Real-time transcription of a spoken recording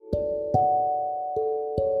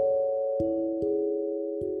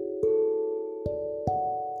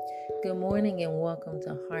morning and welcome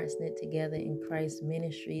to Hearts Knit Together in Christ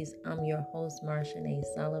Ministries. I'm your host, Marsha A.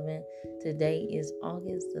 Sullivan. Today is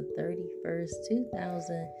August the 31st,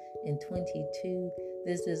 2022.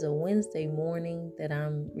 This is a Wednesday morning that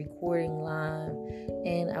I'm recording live,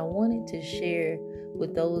 and I wanted to share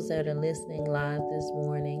with those that are listening live this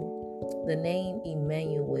morning the name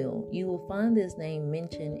Emmanuel. You will find this name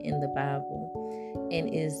mentioned in the Bible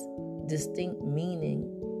and its distinct meaning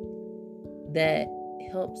that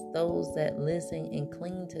helps those that listen and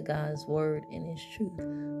cling to God's word and his truth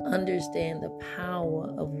understand the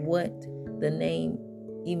power of what the name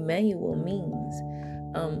Emmanuel means.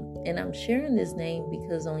 And I'm sharing this name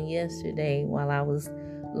because on yesterday, while I was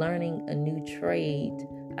learning a new trade,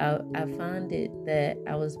 I found it that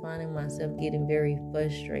I was finding myself getting very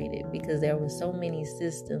frustrated because there were so many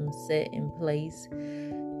systems set in place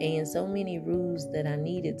and so many rules that I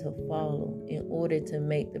needed to follow in order to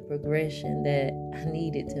make the progression that I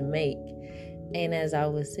needed to make. And as I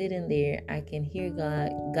was sitting there, I can hear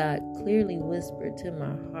God clearly whisper to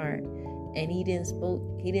my heart. And he didn't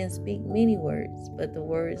speak many words, but the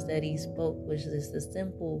words that he spoke was just a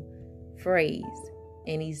simple phrase.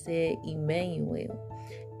 And he said, Emmanuel.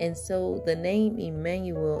 And so the name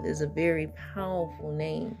Emmanuel is a very powerful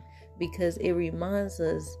name because it reminds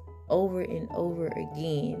us over and over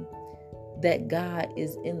again that God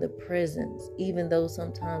is in the presence, even though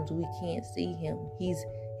sometimes we can't see him. He's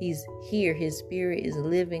here. His spirit is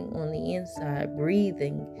living on the inside,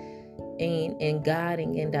 breathing and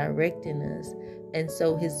guiding and directing us. And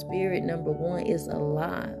so his spirit, number one, is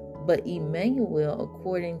alive. But Emmanuel,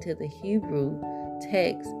 according to the Hebrew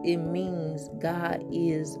text, it means God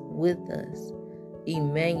is with us.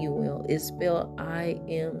 Emmanuel is spelled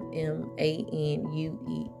Immanuel,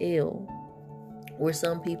 or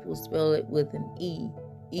some people spell it with an E,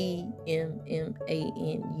 Emmanuel.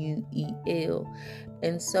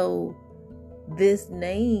 And so this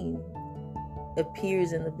name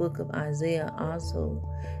appears in the book of Isaiah also.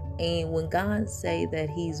 And when God say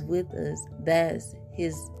that he's with us, that's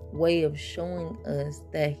his way of showing us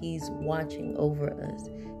that he's watching over us.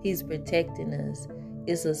 He's protecting us.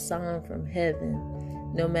 It's a sign from heaven.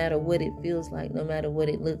 No matter what it feels like, no matter what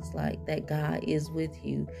it looks like, that God is with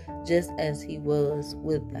you, just as he was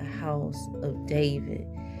with the house of David.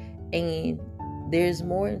 And there's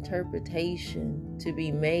more interpretation to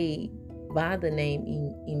be made by the name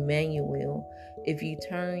Emmanuel. If you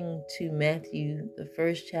turn to Matthew, the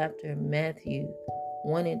first chapter of Matthew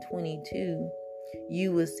 1 and 22,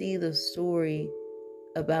 you will see the story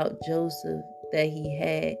about Joseph that he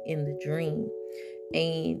had in the dream.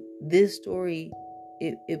 And this story,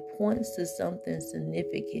 it points to something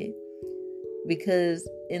significant, because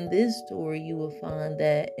in this story you will find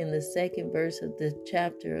that in the second verse of the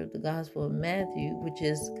chapter of the Gospel of Matthew, which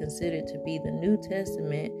is considered to be the New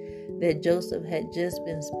Testament, that Joseph had just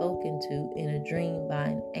been spoken to in a dream by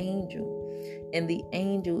an angel. And the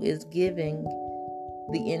angel is giving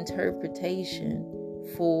the interpretation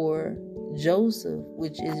for Joseph,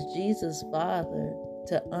 which is Jesus' father,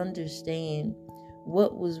 to understand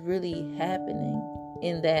what was really happening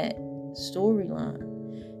in that storyline.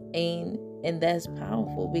 And that's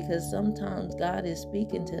powerful, because sometimes God is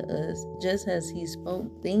speaking to us just as he spoke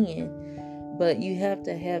then, but you have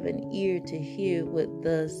to have an ear to hear what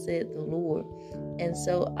thus said the Lord. And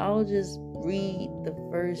so I'll just read the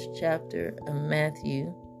first chapter of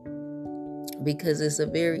Matthew because it's a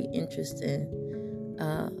very interesting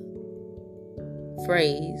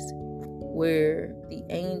phrase where the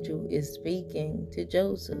angel is speaking to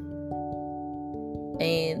Joseph.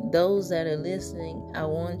 And those that are listening, I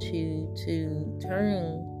want you to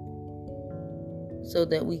turn so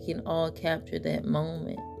that we can all capture that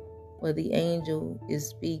moment where the angel is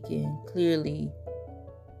speaking clearly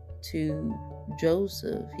to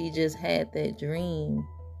Joseph. He just had that dream,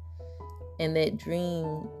 and that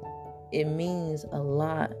dream, it means a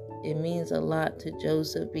lot. It means a lot to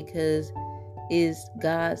Joseph because it's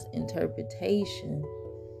God's interpretation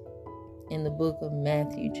in the book of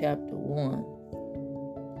Matthew chapter 1.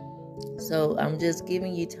 So I'm just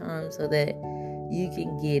giving you time so that you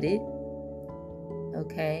can get it.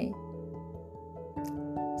 Okay?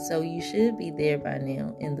 So you should be there by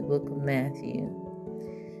now in the book of Matthew.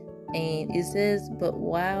 And it says, but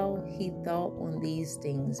while he thought on these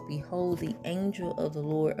things, behold, the angel of the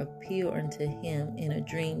Lord appeared unto him in a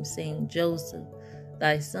dream, saying, Joseph,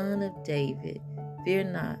 thy son of David, fear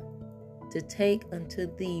not to take unto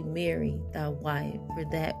thee Mary thy wife, for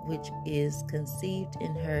that which is conceived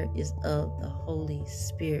in her is of the Holy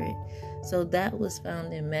Spirit. So that was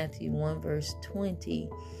found in Matthew 1 verse 20.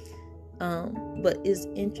 But it's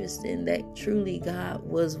interesting that truly God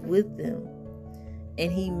was with them.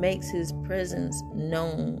 And he makes his presence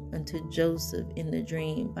known unto Joseph in the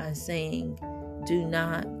dream by saying, do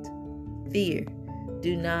not fear.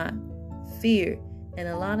 Do not fear. And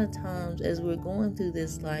a lot of times as we're going through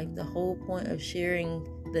this life, the whole point of sharing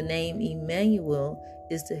the name Emmanuel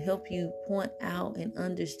is to help you point out and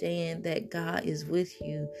understand that God is with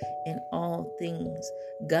you in all things.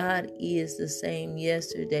 God is the same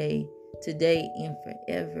yesterday, today, and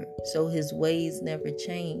forever. So his ways never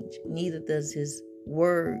change. Neither does his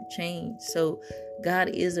word change. So God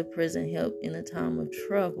is a present help in a time of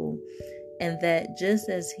trouble. And that just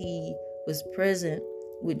as he was present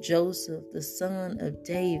with Joseph, the son of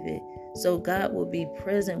David, so God will be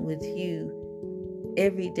present with you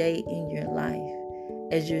every day in your life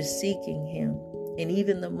as you're seeking him. And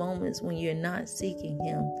even the moments when you're not seeking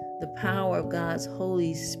him, the power of God's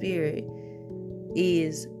Holy Spirit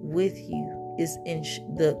is with you.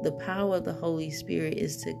 The power of the Holy Spirit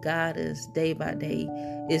is to guide us day by day,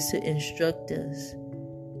 is to instruct us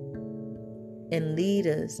and lead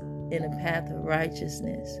us in a path of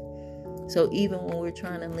righteousness. So even when we're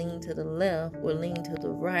trying to lean to the left or lean to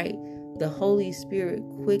the right, the Holy Spirit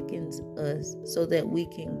quickens us so that we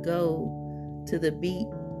can go to the beat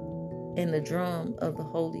and the drum of the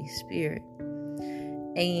Holy Spirit.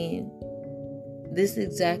 And this is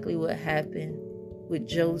exactly what happened with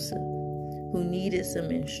Joseph, who needed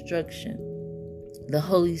some instruction. The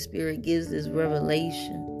Holy Spirit gives this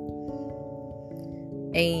revelation,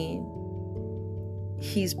 and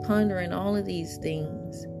he's pondering all of these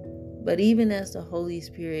things. But even as the Holy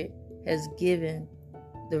Spirit has given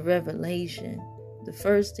the revelation, the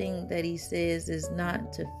first thing that he says is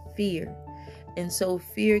not to fear. And so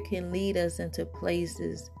fear can lead us into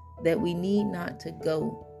places that we need not to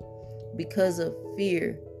go because of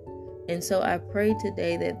fear. And so I pray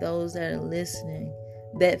today that those that are listening,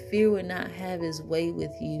 that fear would not have its way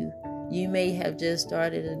with you. You may have just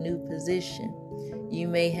started a new position. You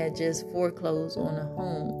may have just foreclosed on a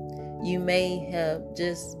home. You may have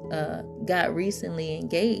just got recently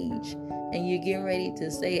engaged and you're getting ready to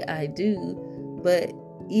say, I do. But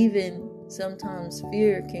even sometimes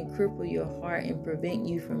fear can cripple your heart and prevent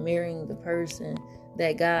you from marrying the person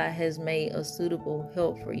that God has made a suitable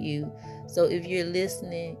help for you. So if you're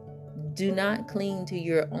listening, do not cling to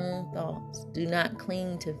your own thoughts. Do not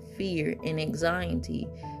cling to fear and anxiety.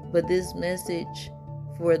 But this message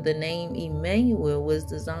for the name Emmanuel was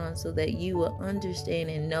designed so that you will understand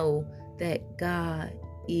and know that God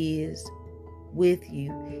is with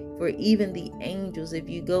you. For even the angels, if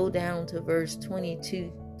you go down to verse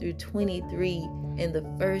 22 through 23 in the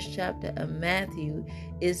first chapter of Matthew,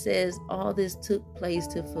 it says all this took place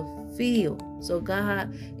to fulfill. So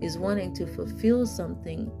God is wanting to fulfill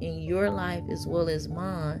something in your life as well as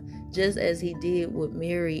mine, just as he did with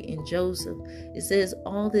Mary and Joseph. It says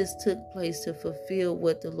all this took place to fulfill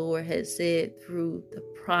what the Lord had said through the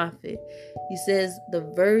prophet. He says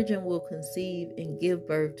the virgin will conceive and give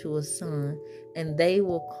birth to a son, and they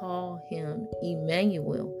will call him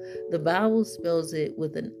Emmanuel. The Bible spells it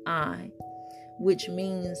with an I, which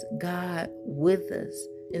means God with us.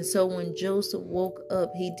 And so when Joseph woke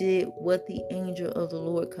up, he did what the angel of the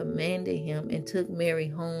Lord commanded him and took Mary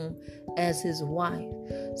home as his wife.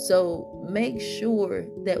 So make sure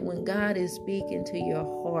that when God is speaking to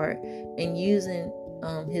your heart and using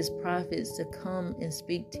his prophets to come and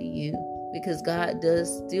speak to you, because God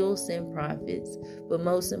does still send prophets, but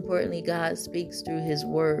most importantly, God speaks through his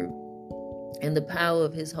word and the power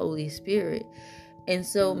of his Holy Spirit. And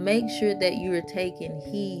so make sure that you are taking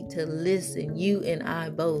heed to listen. You and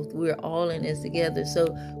I both, we're all in this together.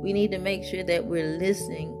 So we need to make sure that we're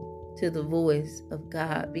listening to the voice of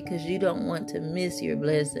God, because you don't want to miss your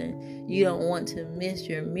blessing. You don't want to miss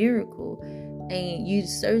your miracle. And you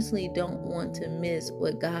certainly don't want to miss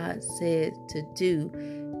what God said to do.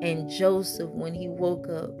 And Joseph, when he woke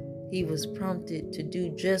up, he was prompted to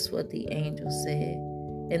do just what the angel said.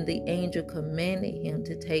 And the angel commanded him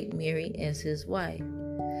to take Mary as his wife.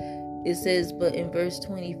 It says, but in verse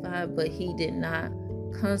 25, but he did not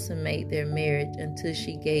consummate their marriage until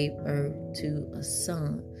she gave birth to a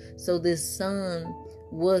son. So this son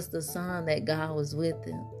was the sign that God was with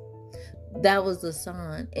them. That was the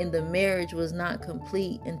sign. And the marriage was not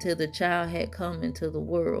complete until the child had come into the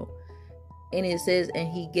world. And it says, and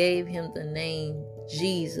he gave him the name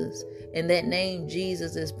Jesus. And that name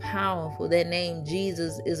Jesus is powerful. That name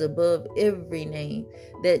Jesus is above every name.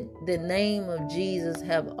 That the name of Jesus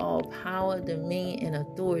have all power, dominion, and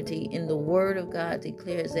authority. And the word of God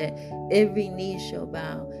declares that every knee shall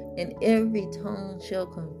bow and every tongue shall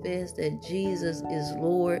confess that Jesus is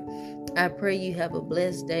Lord. I pray you have a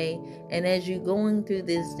blessed day. And as you're going through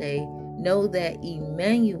this day, know that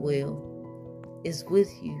Emmanuel is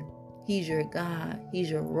with you. He's your God. He's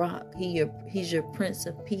your rock. He's your Prince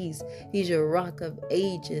of Peace. He's your Rock of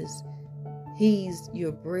Ages. He's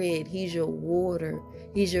your bread. He's your water.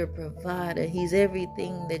 He's your provider. He's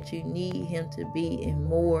everything that you need him to be and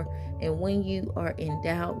more. And when you are in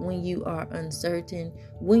doubt, when you are uncertain,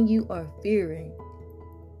 when you are fearing,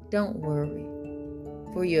 don't worry.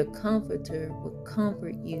 For your comforter will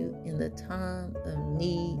comfort you in the time of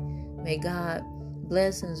need. May God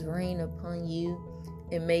blessings rain upon you.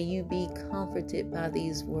 And may you be comforted by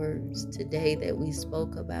these words today that we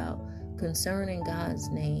spoke about concerning God's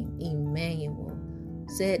name, Emmanuel.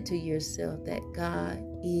 Said to yourself that God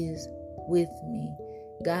is with me.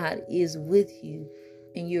 God is with you,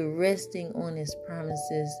 and you're resting on his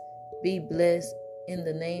promises. Be blessed. In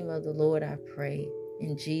the name of the Lord, I pray.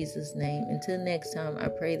 In Jesus' name. Until next time, I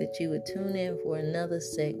pray that you would tune in for another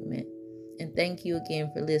segment. And thank you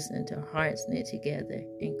again for listening to Hearts Knit Together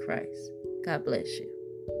in Christ. God bless you.